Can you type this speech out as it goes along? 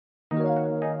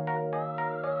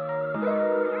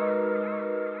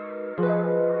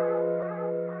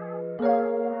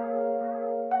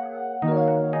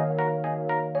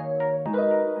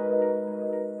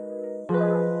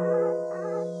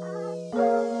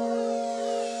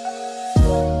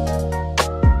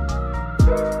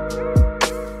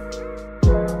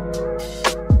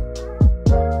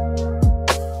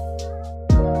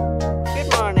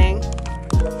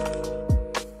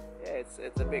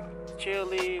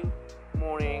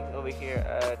morning over here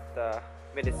at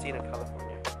Mendocino,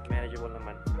 California. Manageable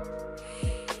naman.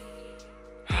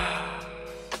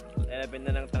 11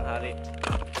 na ng tanghali.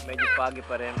 Medyo foggy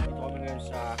pa rin. Ito kami ngayon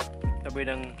sa tabi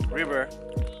ng river.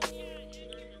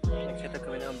 Nag-set up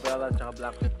kami ng umbrella at saka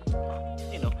blanket.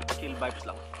 You know, chill vibes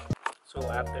lang. So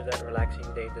after that relaxing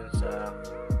day dun sa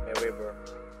may river,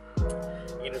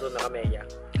 inuto na kami. Yeah.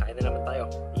 Kain na naman tayo.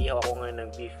 Iihaw ako ngayon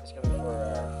ng beef. It's coming for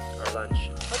our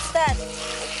lunch. What's that?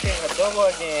 Okay,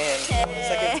 adobo again.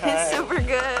 Second time. Super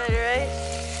good, right?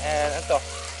 And ito.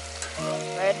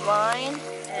 Red wine.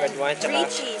 Red wine. Three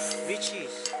cheese. 3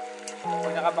 cheese.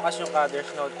 Pag nakabakasyon ka, there's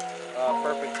no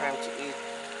perfect time to eat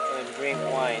and drink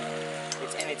wine.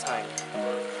 It's any time.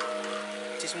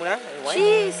 Cheese muna? And wine?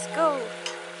 Cheese, go.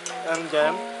 And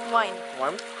then? Wine.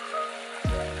 Warm?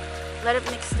 Let it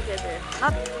mix together.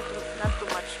 Not too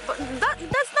much. But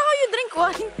that's not how you drink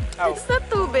wine. How? It's not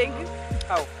too big.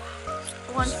 How?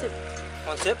 One sip.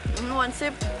 One sip? One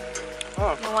sip.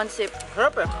 Oh. One sip.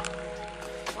 Harap eh.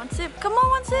 One sip. Come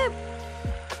on, one sip.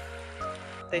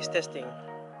 Taste testing.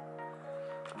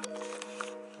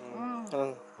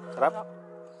 Sarap.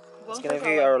 It's gonna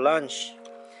be our lunch.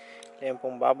 Yan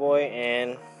pong baboy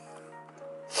and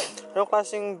anong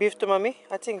klaseng beef to, mami?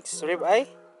 I think it's rib eye.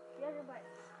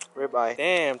 Rib eye.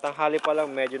 Damn, tanghali pa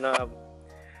lang medyo na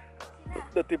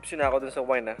natipsy na ako dun sa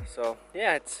wine So,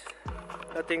 yeah, it's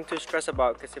nothing to stress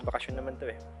about kasi bakasyon naman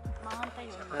to eh.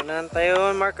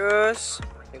 Nanantayon, Marcus.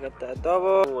 Look at the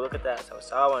adobo. Ooh, look at that,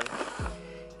 sausawan.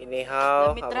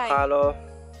 Inihaw, avocado.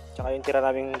 Tsaka yung tira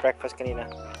naming breakfast kanina.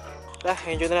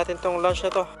 Enjoy na natin tong lunch na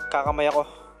to. Kakamay ako.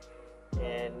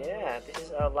 And yeah, this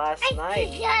is our last night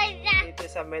dito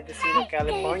sa Mendocino,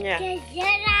 California.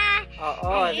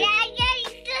 Oo.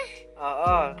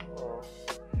 Oo.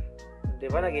 Di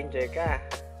ba nag-enjoy ka?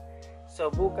 So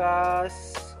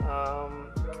bukas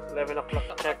 11 o'clock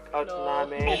check out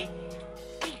namin.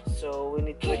 So we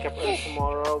need to wake up early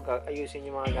tomorrow. Ayusin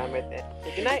yung mga gamit.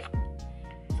 Say good night.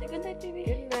 Say good night, baby.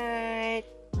 Good night,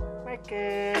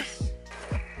 Marcus.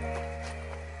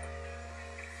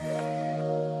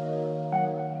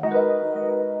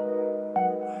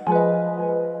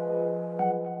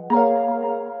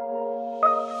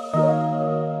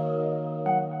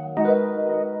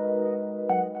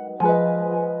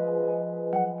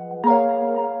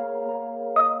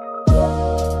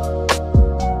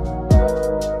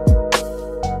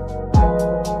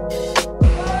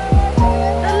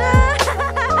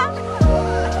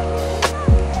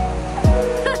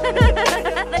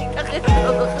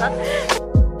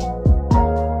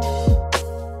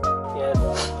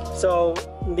 So,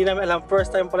 hindi namin alam,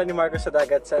 first time pala ni Marcos sa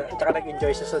dagat, tsaka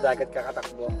nag-enjoy siya sa dagat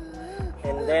kakatakbo.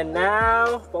 And then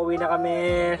now, pauwi na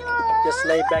kami, just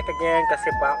lay back again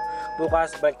kasi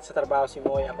bukas balik sa trabaho si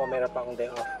Moy, ako meron pa akong day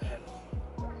off. And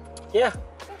yeah,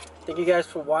 thank you guys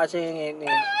for watching and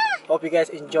hope you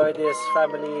guys enjoy this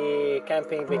family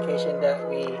camping vacation that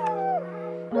we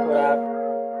put up.